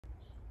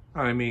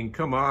I mean,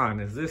 come on.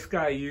 Is this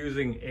guy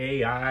using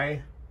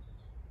AI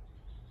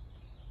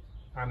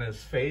on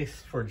his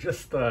face for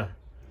just a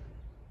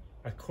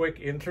quick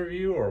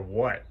interview or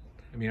what?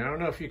 I mean, I don't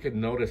know if you could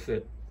notice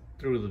it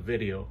through the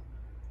video,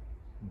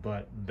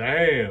 but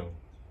damn.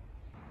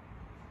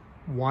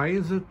 Why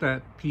is it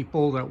that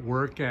people that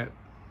work at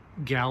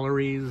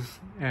galleries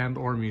and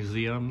or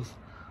museums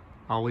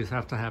always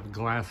have to have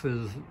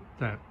glasses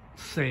that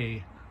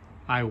say,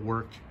 I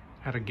work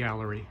at a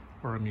gallery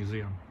or a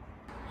museum?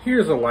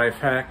 Here's a life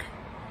hack.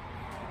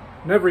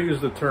 Never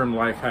use the term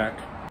life hack.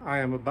 I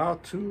am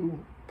about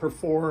to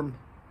perform,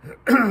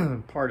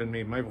 pardon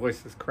me, my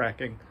voice is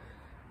cracking.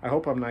 I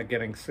hope I'm not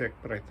getting sick,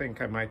 but I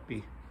think I might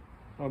be.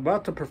 I'm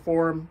about to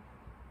perform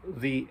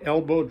the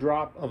elbow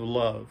drop of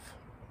love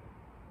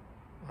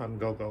on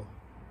Go-Go.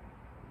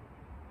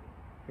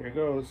 Here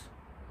goes.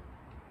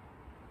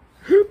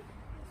 Here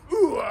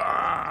we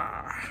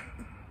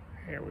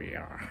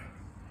are.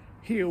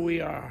 Here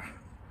we are.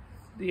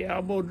 The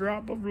elbow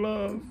drop of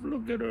love.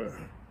 Look at her.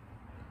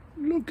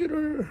 Look at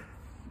her.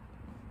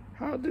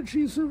 How did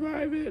she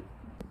survive it?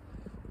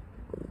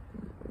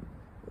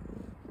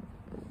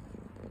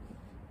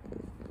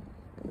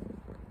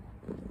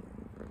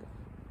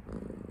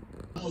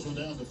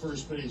 Down the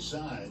first base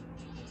side.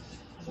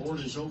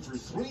 Ford is over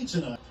 3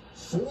 tonight.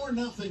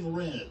 4-0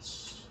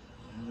 Reds.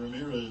 And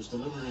Ramirez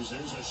delivers.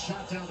 There's a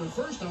shot down to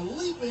first. A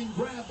leaping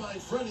grab by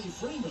Freddie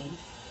Freeman.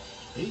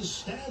 He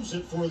stabs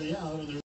it for the out. And